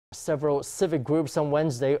Several civic groups on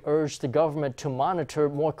Wednesday urged the government to monitor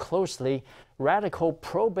more closely radical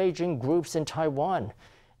pro-Beijing groups in Taiwan.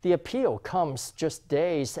 The appeal comes just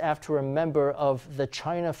days after a member of the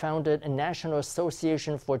China-founded National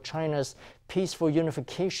Association for China's Peaceful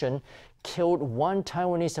Unification killed one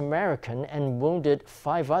Taiwanese American and wounded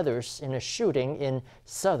 5 others in a shooting in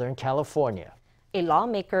Southern California. A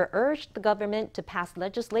lawmaker urged the government to pass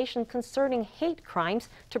legislation concerning hate crimes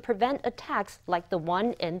to prevent attacks like the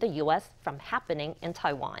one in the U.S. from happening in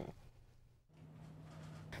Taiwan.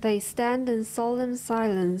 They stand in solemn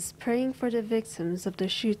silence, praying for the victims of the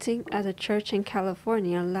shooting at a church in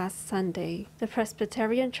California last Sunday. The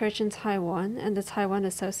Presbyterian Church in Taiwan and the Taiwan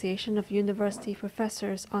Association of University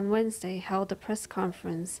Professors on Wednesday held a press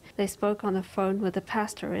conference. They spoke on the phone with a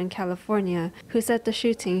pastor in California who said the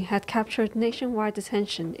shooting had captured nationwide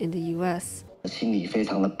attention in the U.S.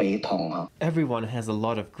 Everyone has a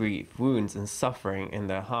lot of grief, wounds, and suffering in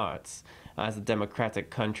their hearts. As a democratic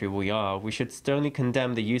country we are, we should sternly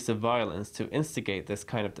condemn the use of violence to instigate this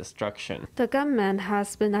kind of destruction. The gunman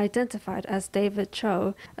has been identified as David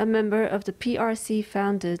Cho, a member of the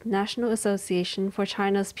PRC-founded National Association for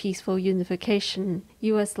China's Peaceful Unification.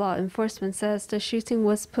 U.S. law enforcement says the shooting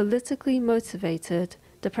was politically motivated.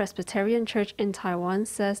 The Presbyterian Church in Taiwan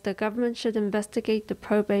says the government should investigate the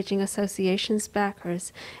pro-Beijing association's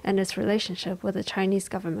backers and its relationship with the Chinese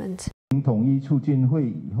government.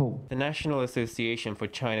 The National Association for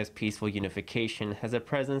China's Peaceful Unification has a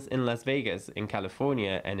presence in Las Vegas, in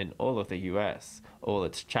California, and in all of the U.S. All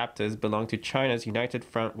its chapters belong to China's United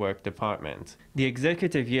Front Work Department. The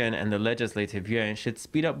Executive Yuan and the Legislative Yuan should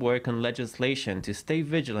speed up work on legislation to stay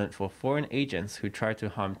vigilant for foreign agents who try to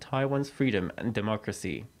harm Taiwan's freedom and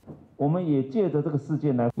democracy.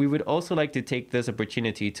 We would also like to take this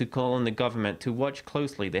opportunity to call on the government to watch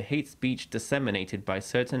closely the hate speech disseminated by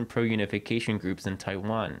certain pro-unification groups in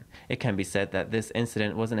Taiwan. It can be said that this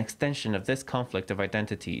incident was an extension of this conflict of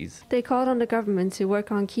identities. They called on the government to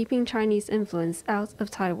work on keeping Chinese influence out of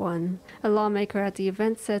Taiwan. A lawmaker at the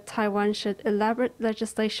event said Taiwan should elaborate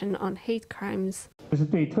legislation on hate crimes.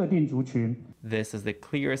 This is the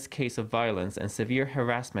clearest case of violence and severe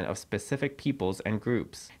harassment of specific peoples and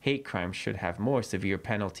groups. Hate crimes should have more severe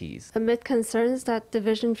penalties. Amid concerns that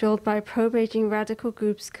division fueled by pro-Beijing radical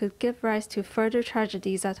groups could give rise to further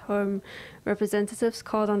tragedies at home, representatives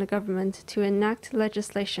called on the government to enact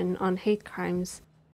legislation on hate crimes.